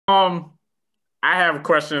I have a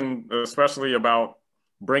question, especially about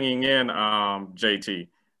bringing in JT.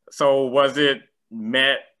 So was it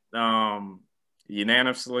met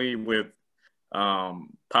unanimously with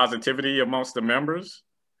positivity amongst the members,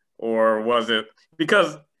 or was it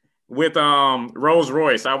because with Rolls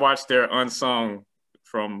Royce, I watched their Unsung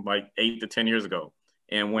from like 8 to 10 years ago,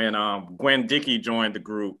 and when Gwen Dickey joined the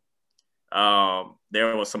group,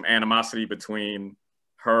 there was some animosity between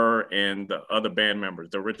her and the other band members,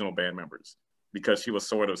 the original band members, because she was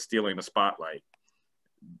sort of stealing the spotlight.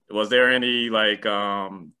 Was there any like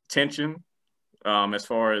tension as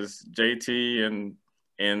far as JT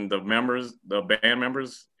and the members, the band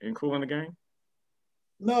members in Kool and the Gang?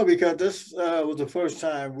 No, because this was the first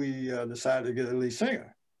time we decided to get a lead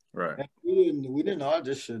singer. Right. And we didn't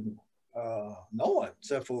audition no one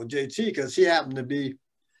except for JT because he happened to be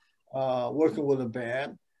working with a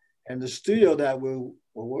band, and the studio that we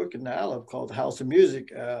were working out of called the House of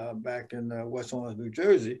Music back in West Orange, New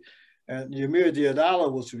Jersey, and Ymir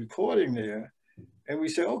Diodala was recording there, and we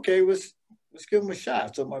said, okay, let's give him a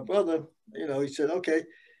shot. So my brother, he said, okay.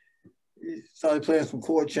 He started playing some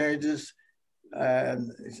chord changes,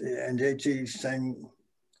 and JT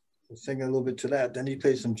singing a little bit to that. Then he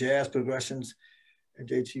played some jazz progressions, and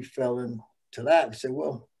JT fell into that and said,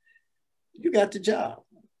 well, you got the job.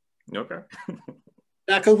 Okay.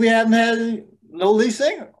 Now, because we hadn't had no lead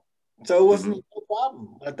singer. So it wasn't no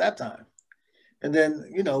problem at that time. And then,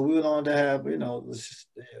 we went on to have, the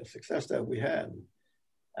success that we had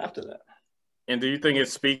after that. And do you think it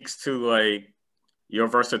speaks to like your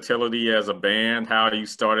versatility as a band, how you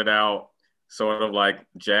started out sort of like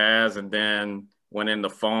jazz and then went into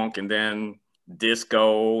funk and then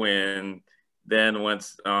disco, and then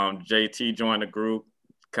once JT joined the group,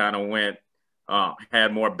 kind of went,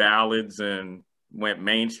 had more ballads and went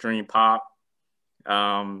mainstream pop.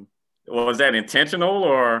 Was that intentional,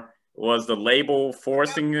 or was the label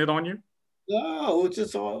forcing it on you? No, it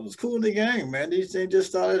was Kool in the Gang, man. These things just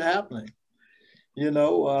started happening,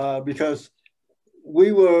 because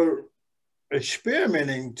we were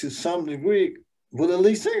experimenting to some degree with a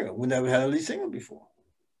lead singer. We never had a lead singer before.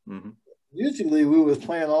 Mm-hmm. Musically, we were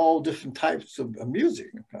playing all different types of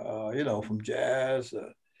music, from jazz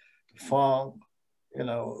to funk,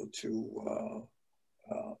 to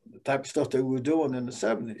the type of stuff that we were doing in the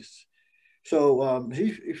 70s. So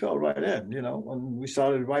he fell right in, when we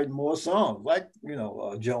started writing more songs, like,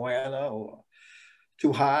 Joanna or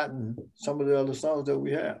Too Hot and some of the other songs that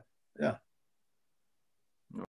we have. Yeah.